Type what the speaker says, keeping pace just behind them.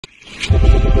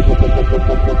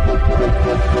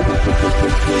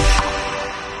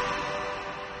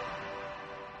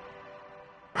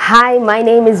Hi, my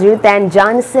name is Ruthann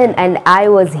Johnson, and I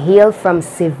was healed from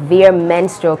severe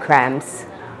menstrual cramps.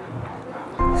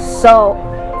 So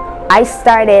I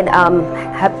started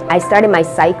my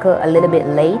cycle a little bit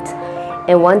late,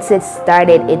 and once it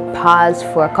started, it paused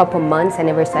for a couple months. I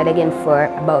never started again for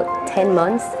about 10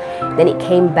 months. Then it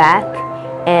came back,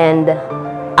 and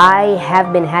I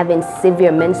have been having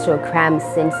severe menstrual cramps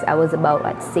since I was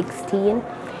about 16.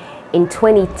 In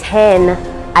 2010,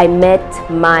 I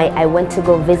went to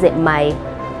go visit my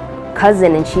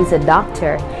cousin, and she's a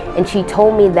doctor, and she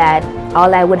told me that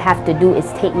all I would have to do is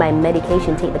take my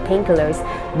medication, take the painkillers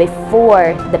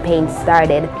before the pain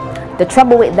started. The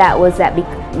trouble with that was that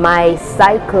my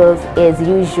cycles is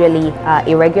usually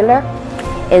irregular,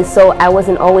 and so I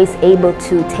wasn't always able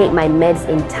to take my meds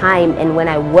in time, and when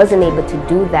I wasn't able to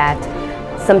do that,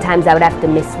 sometimes I would have to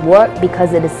miss work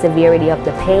because of the severity of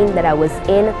the pain that I was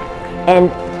in.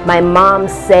 And my mom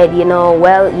said,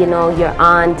 well, your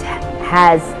aunt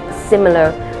has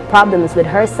similar problems with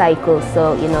her cycle,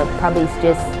 so probably it's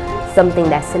just something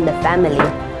that's in the family.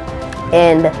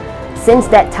 And since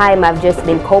that time, I've just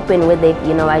been coping with it.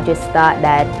 I just thought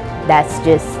that that's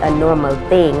just a normal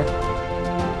thing.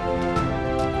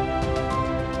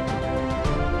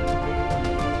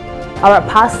 Our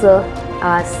apostle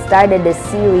started a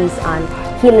series on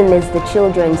healing is the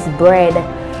children's bread,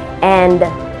 and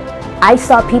I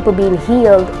saw people being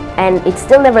healed, and it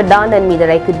still never dawned on me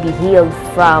that I could be healed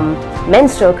from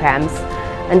menstrual cramps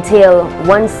until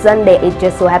one Sunday. It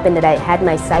just so happened that I had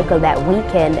my cycle that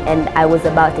weekend, and I was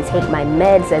about to take my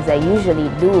meds as I usually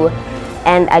do,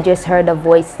 and I just heard a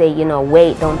voice say,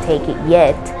 wait, don't take it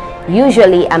yet.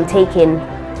 Usually I'm taking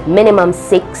minimum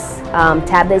 6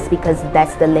 tablets because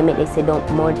that's the limit. They say no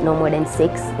more than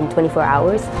 6 in 24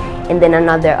 hours, and then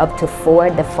another up to 4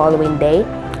 the following day.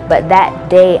 But that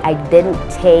day I didn't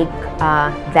take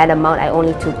that amount. I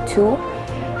only took 2.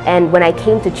 And when I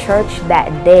came to church that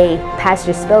day,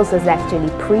 Pastor Spells was actually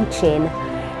preaching,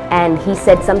 and he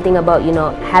said something about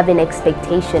having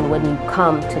expectation when you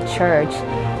come to church.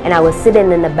 And I was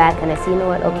sitting in the back, and I said, you know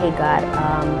what, okay God,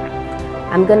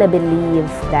 I'm gonna believe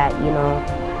that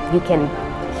you can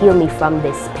heal me from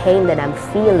this pain that I'm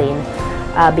feeling,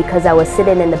 because I was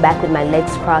sitting in the back with my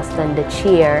legs crossed on the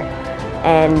chair,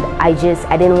 and I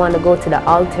didn't want to go to the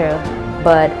altar,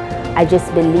 but I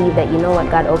just believe that, what,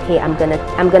 God, okay, I'm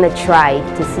gonna try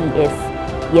to see if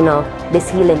this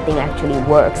healing thing actually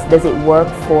works. Does it work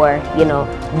for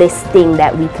this thing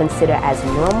that we consider as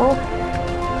normal?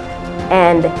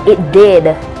 And it did.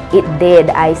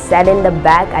 I sat in the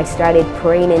back, I started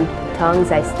praying in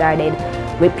tongues, I started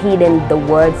repeating the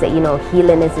words that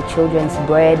healing is the children's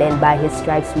bread, and by his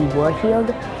stripes we were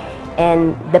healed,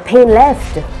 and the pain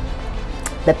left.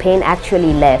 The pain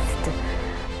actually left.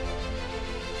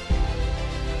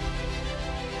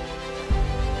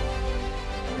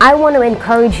 I want to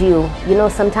encourage you,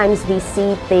 sometimes we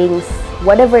see things,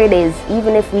 whatever it is,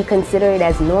 even if we consider it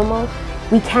as normal,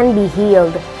 we can be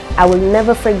healed. I will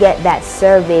never forget that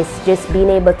service, just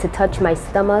being able to touch my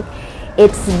stomach.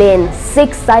 It's been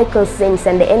 6 cycles since,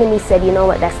 and the enemy said, you know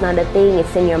what, that's not a thing,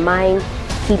 it's in your mind,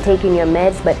 keep taking your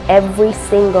meds. But every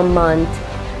single month,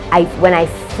 when I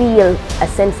feel a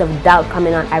sense of doubt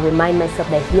coming on, I remind myself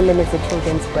that healing is the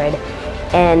children's bread.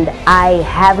 And I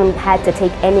haven't had to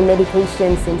take any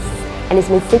medication since, and it's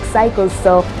been 6 cycles.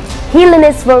 So healing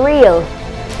is for real,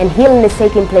 and healing is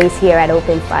taking place here at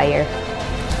Open Fire.